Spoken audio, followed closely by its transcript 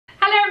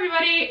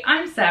everybody,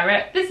 I'm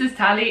Sarah, this is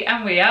Tali,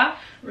 and we are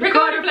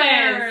Recorder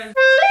Players!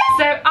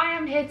 So I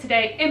am here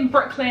today in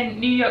Brooklyn,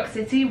 New York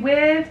City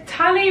with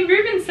Tali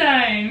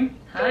Rubinstein.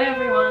 Hi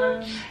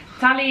everyone!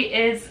 Tali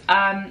is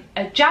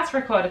a jazz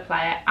recorder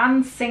player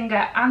and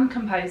singer and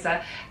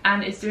composer,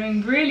 and is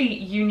doing really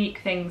unique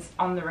things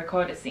on the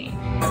recorder scene.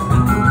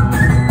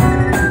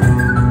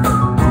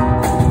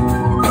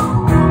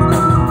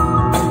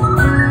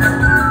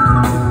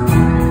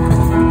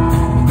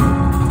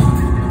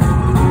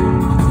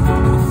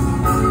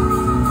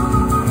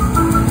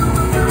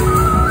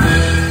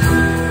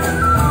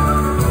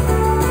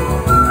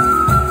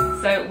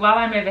 While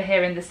I'm over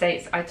here in the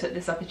States, I took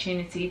this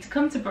opportunity to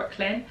come to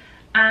Brooklyn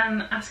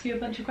and ask you a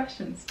bunch of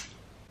questions.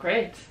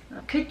 Great.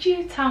 Could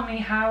you tell me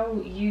how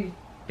you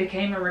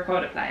became a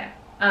recorder player?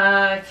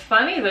 It's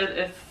funny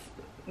that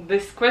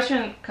this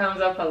question comes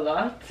up a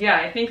lot. Yeah,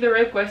 I think the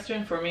real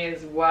question for me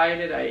is why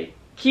did I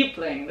keep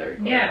playing the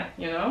recorder? Yeah.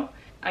 You know?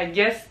 I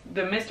guess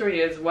the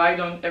mystery is why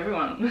don't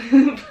everyone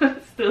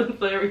still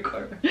play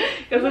recorder?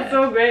 Because it's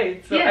so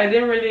great. So I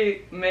didn't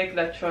really make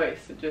that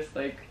choice. It just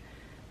like,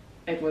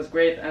 it was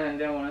great and I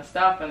didn't want to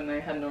stop, and I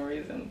had no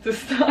reason to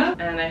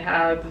stop. And I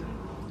had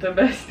the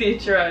best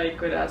teacher I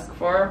could ask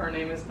for. Her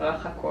name is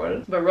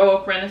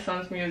Baroque,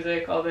 Renaissance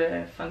music, all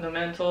the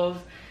fundamentals.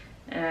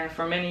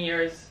 For many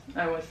years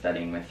I was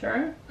studying with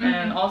her.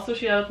 And also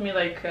she helped me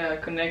like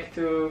connect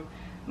to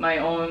my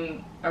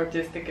own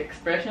artistic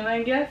expression,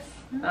 I guess.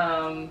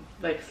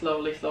 Like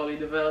slowly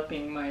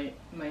developing my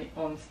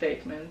own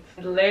statement.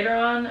 Later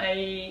on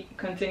I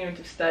continued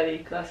to study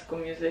classical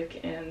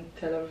music in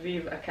Tel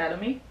Aviv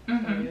Academy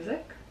of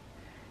Music,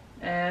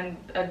 and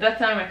at that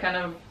time I kind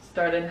of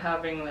started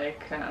having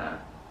like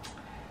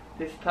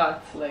these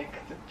thoughts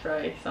like to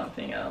try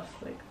something else,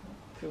 like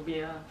to be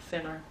a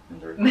singer in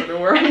the recorder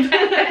world.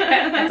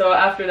 So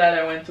after that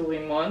I went to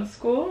Rimon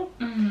School,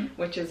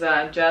 which is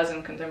a jazz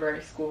and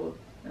contemporary school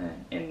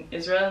in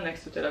Israel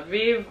next to Tel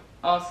Aviv.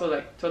 Also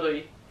like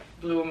totally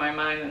blew my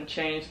mind and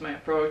changed my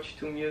approach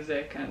to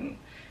music, and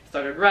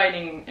started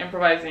writing,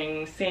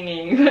 improvising,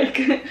 singing,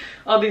 like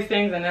all these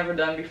things I never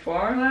done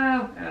before.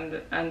 Wow.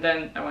 And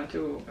then I went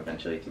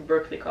eventually to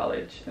Berkeley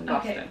College in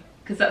Boston.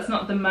 Because that's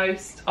not the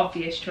most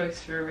obvious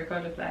choice for a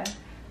recorder player.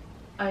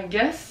 I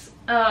guess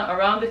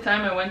around the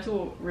time I went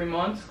to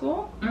Rimon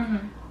School,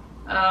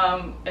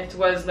 it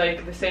was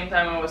like the same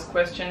time I was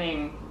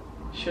questioning,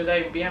 should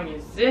I be a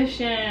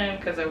musician?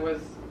 Because I was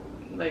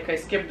like, I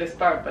skipped this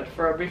part, but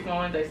for a brief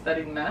moment I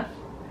studied math,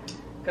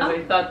 because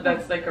I thought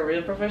that's like a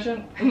real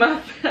profession.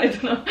 Math, I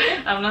don't know,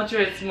 I'm not sure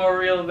it's more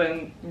real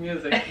than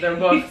music. They're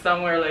both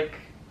somewhere like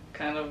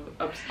kind of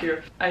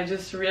obscure. I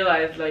just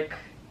realized like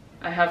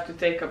I have to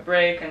take a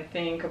break and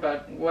think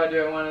about what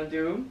do I want to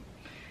do.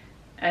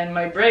 And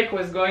my break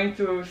was going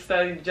to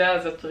study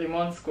jazz at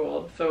Rimon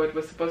School, so it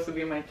was supposed to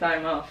be my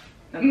time off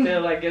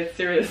until I get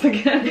serious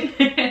again.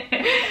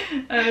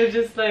 And it's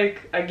just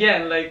like,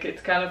 again, like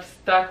it's kind of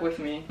stuck with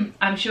me.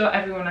 I'm sure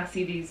everyone asks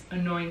you these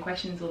annoying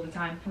questions all the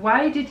time.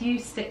 Why did you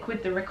stick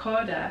with the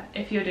recorder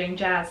if you're doing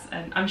jazz?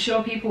 And I'm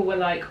sure people were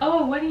like,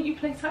 oh, why don't you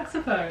play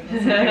saxophone? Or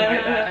something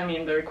like that. I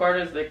mean, the recorder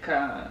is like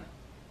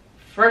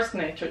first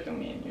nature to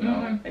me, you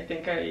know. I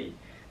think I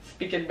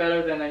speak it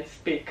better than I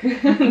speak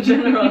in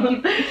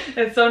general.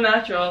 It's so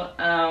natural.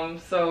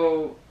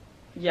 So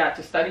yeah,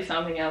 to study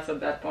something else at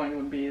that point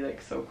would be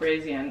like so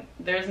crazy, and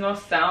there's no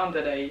sound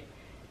that I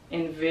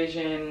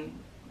envision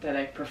that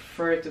I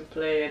prefer to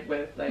play it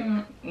with, like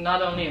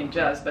not only in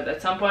jazz, but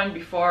at some point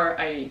before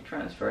I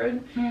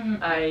transferred,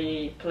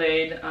 I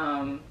played,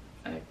 I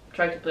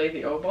tried to play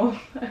the oboe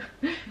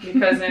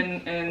because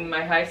in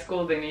my high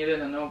school they needed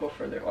an oboe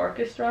for the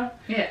orchestra.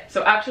 Yeah.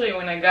 So actually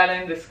when I got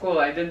into school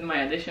I did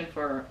my audition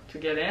to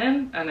get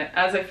in, and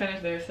as I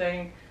finished they were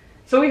saying,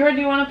 so we heard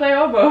you want to play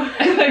oboe.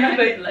 I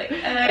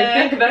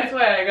think that's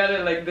why I got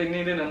it, like they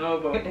needed an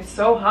oboe. It's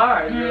so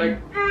hard, you're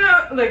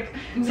like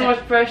so much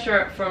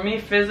pressure. For me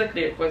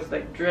physically it was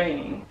like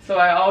draining. So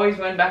I always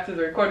went back to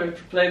the recorder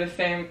to play the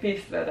same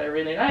piece that I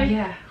really like.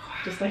 Yeah.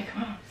 Just like,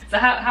 oh. So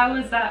how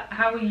was that,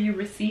 how were you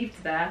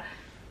received there?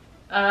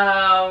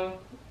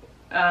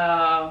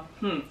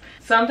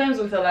 Sometimes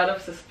with a lot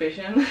of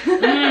suspicion.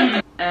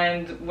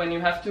 And when you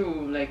have to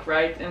like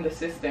write in the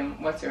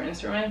system what's your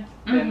instrument,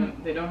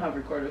 then they don't have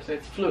recorders, so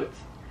it's flute.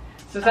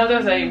 So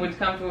sometimes I would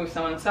come to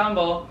some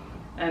ensemble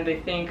and they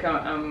think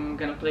I'm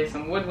gonna play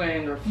some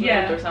woodwind or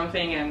flute or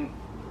something, and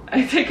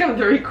I take out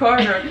the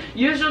recorder.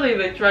 Usually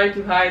they try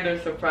to hide their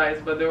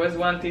surprise, but there was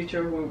one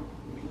teacher who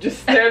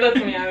just stared at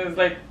me and was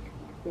like,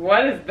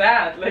 what is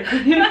that? Like,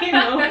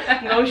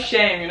 no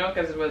shame, you know,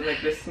 because it was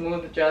like this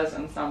smooth jazz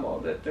ensemble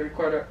that the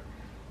recorder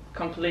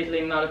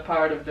completely not a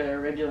part of the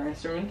regular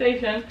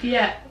instrumentation.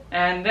 Yeah.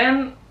 And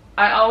then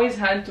I always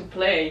had to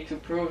play to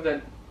prove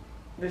that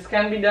this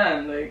can be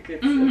done, like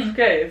it's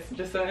okay, it's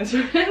just an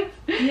instrument.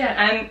 Yeah.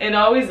 And it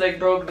always like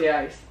broke the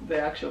ice,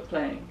 the actual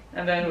playing,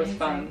 and then it was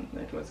fun.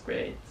 It was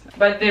great.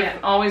 But they've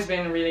always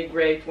been really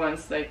great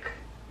once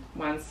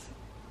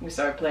we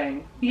started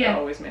playing. Yeah. It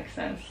always makes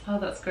sense. Oh,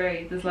 that's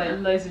great. There's like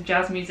loads of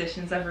jazz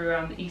musicians everywhere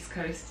on the East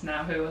Coast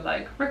now who are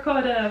like,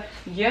 recorder.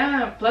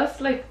 Yeah, plus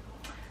like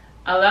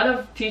a lot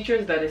of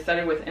teachers that I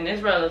studied with in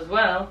Israel as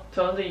well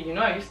told me, you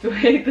know, I used to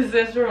hate this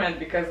instrument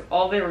because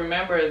all they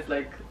remember is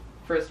like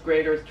first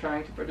graders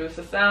trying to produce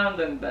a sound,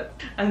 and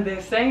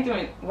they're saying to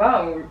me,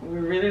 wow, we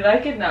really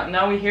like it now.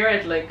 Now we hear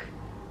it like,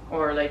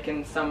 or like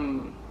in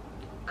some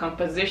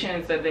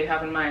compositions that they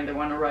have in mind, they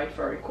want to write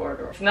for a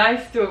recorder. It's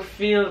nice to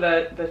feel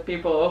that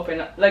people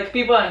open up, like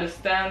people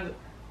understand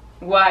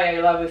why I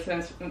love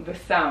the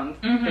sound.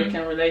 They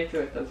can relate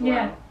to it as well.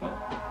 Yeah.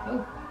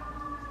 Oh.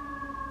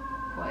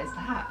 What is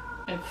that?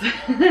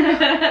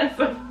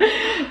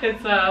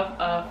 It's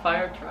a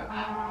fire truck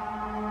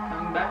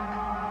coming back.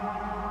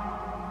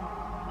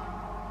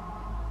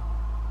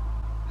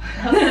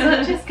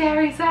 That's such a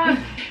scary sound.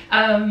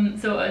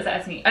 So what was I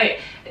asking? Oh, yeah.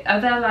 Are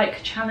there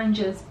like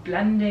challenges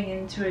blending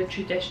into a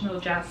traditional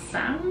jazz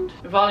sound?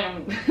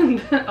 Volume,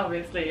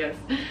 obviously, yes.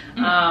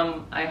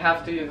 I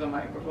have to use a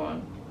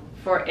microphone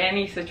for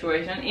any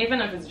situation,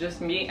 even if it's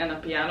just me and a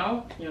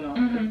piano, you know,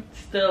 it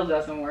still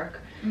doesn't work.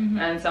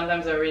 And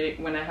sometimes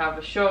when I have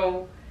a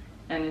show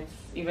and it's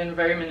even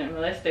very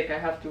minimalistic, I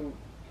have to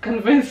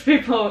convince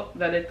people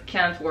that it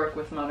can't work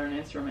with modern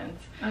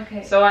instruments.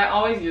 Okay. So I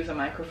always use a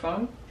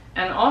microphone.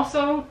 And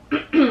also,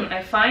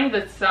 I find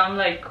that some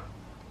like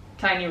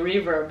tiny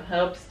reverb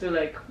helps to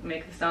like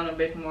make the sound a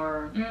bit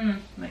more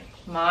like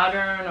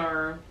modern,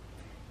 or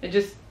it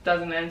just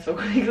doesn't end so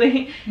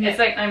quickly. Yeah. It's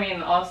like, I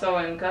mean, also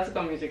in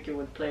classical music you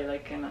would play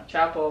like in a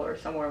chapel or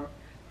somewhere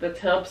that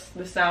helps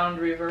the sound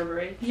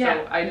reverberate. Yeah.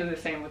 So I do the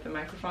same with the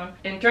microphone.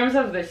 In terms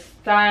of the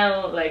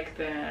style, like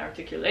the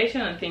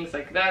articulation and things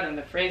like that, and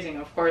the phrasing,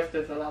 of course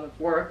there's a lot of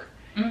work.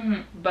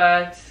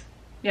 But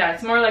yeah,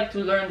 it's more like to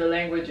learn the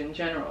language in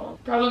general.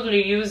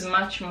 Probably use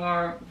much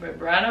more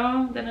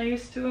vibrato than I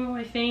used to,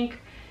 I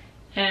think.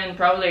 And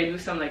probably I do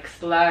some like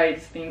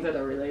slides, things that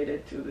are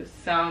related to the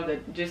sound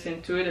that just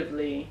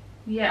intuitively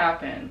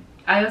happen.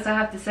 I also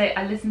have to say,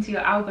 I listened to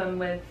your album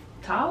with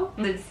Tal.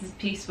 There's this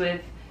piece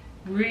with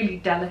really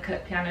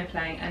delicate piano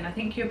playing, and I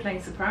think you're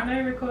playing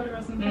soprano recorder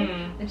or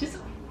something.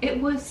 It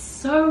was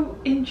so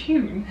in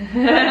tune.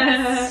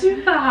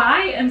 Super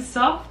high and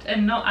soft,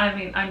 and not, I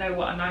mean, I know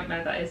what a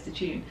nightmare that is to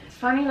tune. It's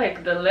funny,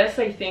 like the less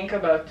I think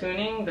about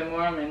tuning, the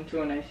more I'm in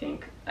tune, I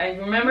think. I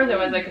remember there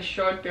was like a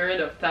short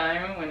period of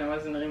time when I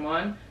was in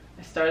Rimon,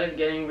 I started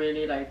getting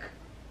really like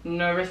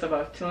nervous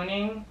about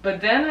tuning,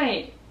 but then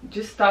I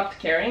just stopped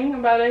caring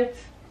about it,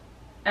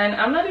 and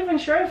I'm not even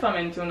sure if I'm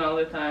in tune all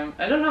the time.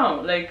 I don't know,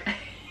 like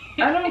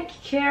I don't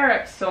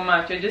care so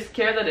much. I just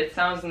care that it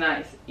sounds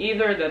nice.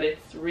 Either that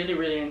it's really,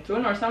 really in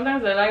tune, or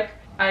sometimes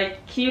I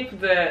keep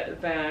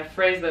the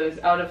phrase that is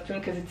out of tune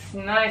because it's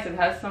nice. It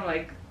has some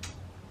like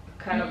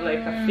kind of like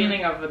a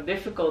feeling of a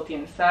difficulty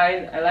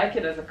inside. I like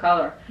it as a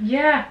color.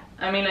 Yeah.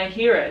 I mean, I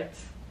hear it,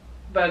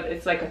 but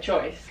it's like a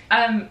choice.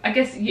 I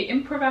guess you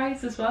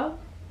improvise as well?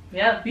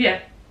 Yeah. Yeah.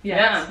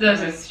 Yeah. That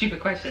was a stupid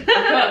question. Of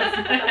course.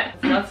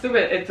 It's not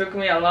stupid. It took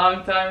me a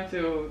long time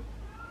to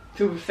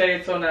say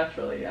it so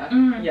naturally.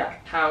 Yeah.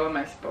 How am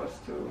I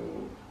supposed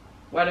to?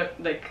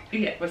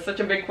 It was such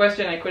a big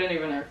question, I couldn't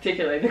even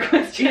articulate the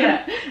question.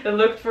 Yeah. It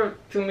looked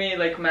to me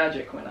like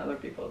magic when other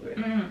people do it.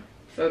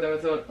 So there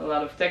was a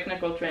lot of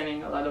technical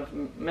training, a lot of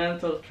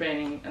mental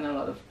training, and a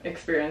lot of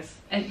experience.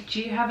 And do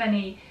you have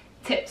any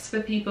tips for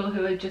people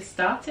who are just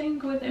starting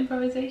with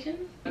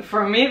improvisation?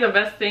 For me, the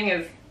best thing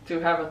is to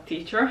have a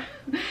teacher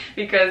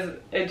because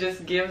it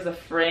just gives a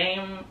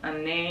frame, a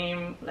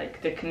name,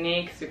 like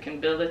techniques. You can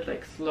build it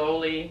like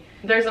slowly.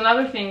 There's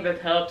another thing that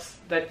helps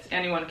that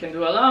anyone can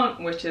do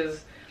alone, which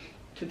is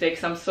to take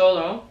some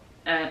solo.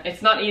 And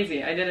it's not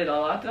easy. I did it a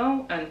lot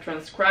though, and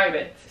transcribe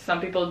it.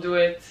 Some people do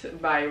it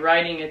by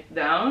writing it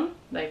down,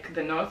 like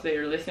the notes that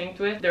you're listening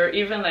to it. There are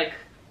even like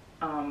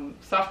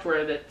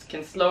software that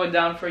can slow it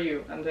down for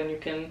you, and then you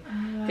can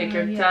take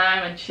your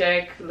time and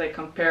check, like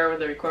compare with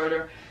the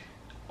recorder.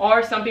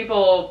 Or some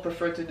people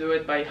prefer to do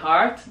it by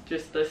heart,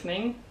 just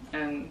listening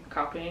and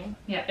copying.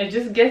 Yeah, it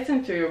just gets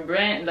into your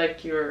brain,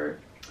 like you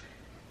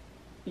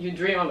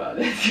dream about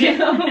it, you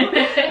know?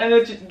 And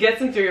it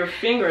gets into your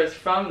fingers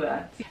from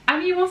that.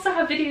 And you also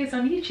have videos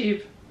on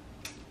YouTube.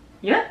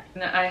 Yeah.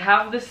 I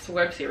have this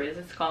web series,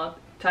 it's called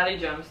Tali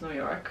Jams New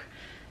York,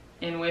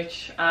 in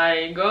which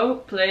I go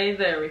play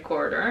the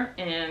recorder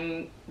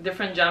in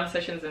different jam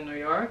sessions in New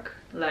York,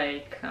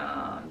 like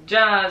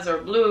jazz or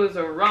blues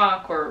or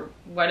rock or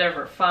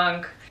whatever,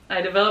 funk.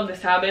 I developed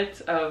this habit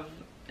of,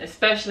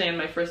 especially in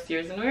my first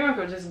years in New York,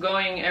 of just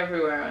going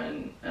everywhere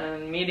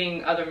and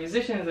meeting other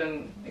musicians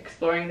and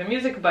exploring the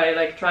music by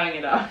like trying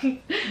it out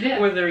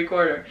with the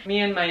recorder. Me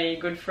and my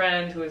good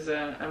friend, who's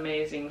an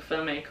amazing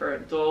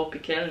filmmaker, Dror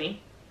Pikelny,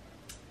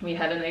 we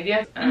had an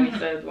idea and we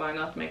said, why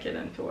not make it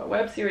into a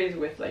web series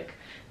with like,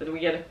 that we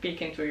get a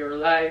peek into your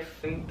life,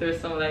 and there's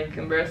some like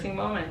embarrassing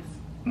moments,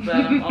 but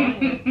I'm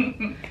owning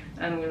it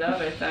and we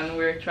love it, and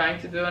we're trying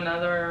to do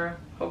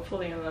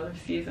hopefully another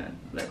season.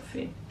 Let's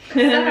see.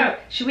 So,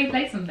 should we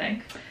play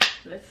something?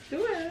 Let's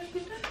do it.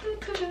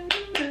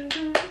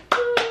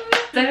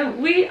 So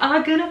we're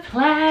gonna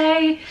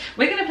play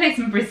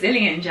some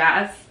Brazilian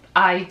jazz.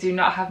 I do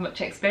not have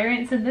much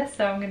experience in this,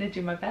 so I'm gonna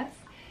do my best.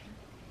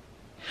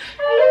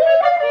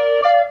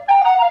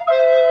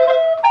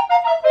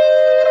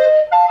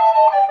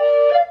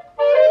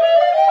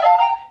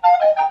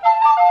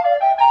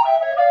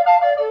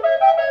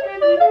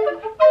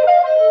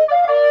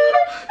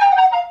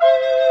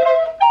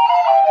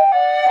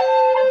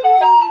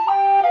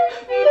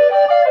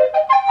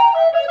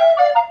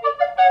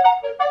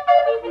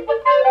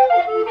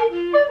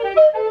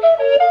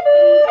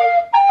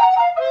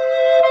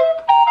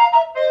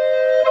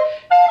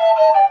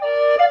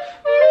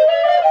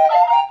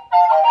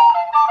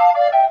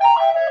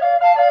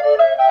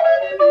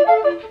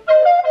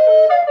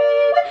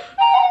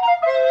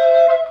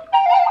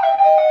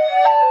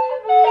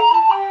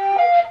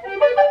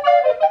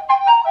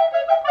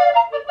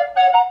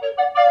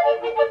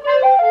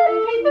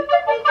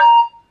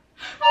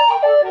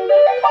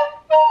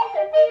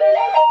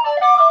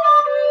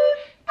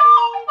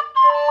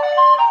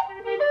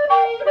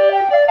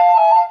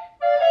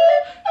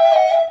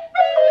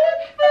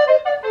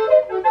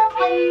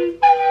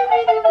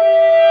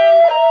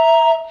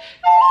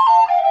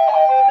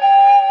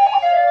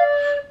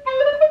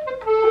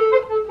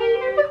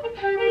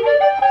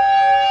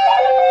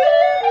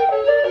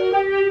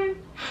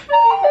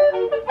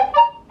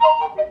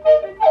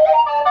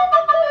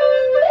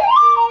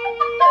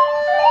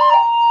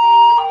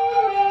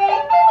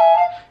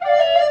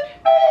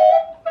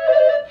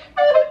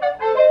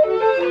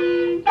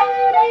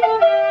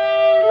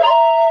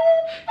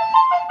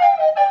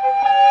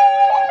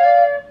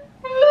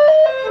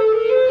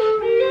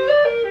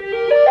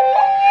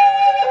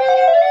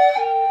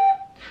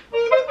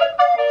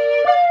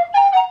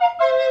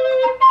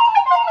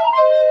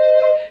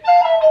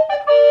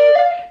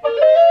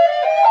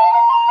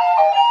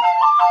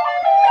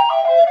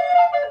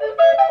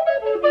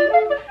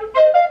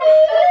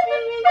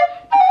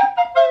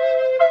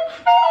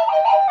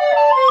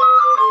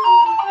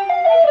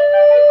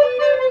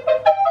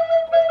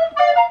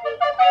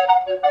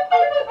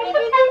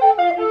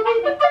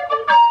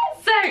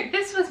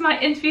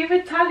 Interview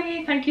with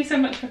Tali. Thank you so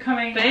much for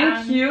coming.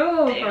 Thank you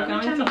for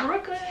coming to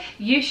Brooklyn.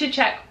 You should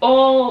check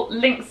all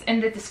links in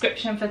the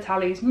description for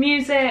Tali's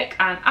music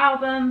and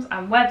albums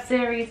and web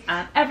series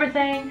and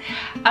everything.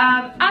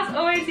 As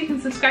always, you can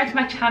subscribe to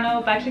my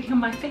channel by clicking on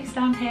my face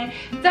down here.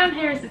 Down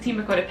here is the Team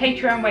Recorder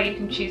Patreon, where you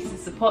can choose to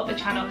support the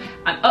channel,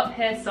 and up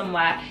here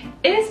somewhere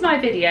is my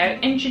video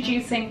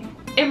introducing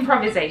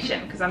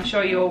improvisation, because I'm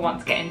sure you all want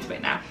to get into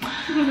it now.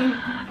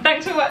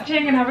 Thanks for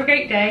watching and have a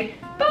great day.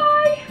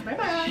 Bye. Bye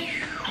bye.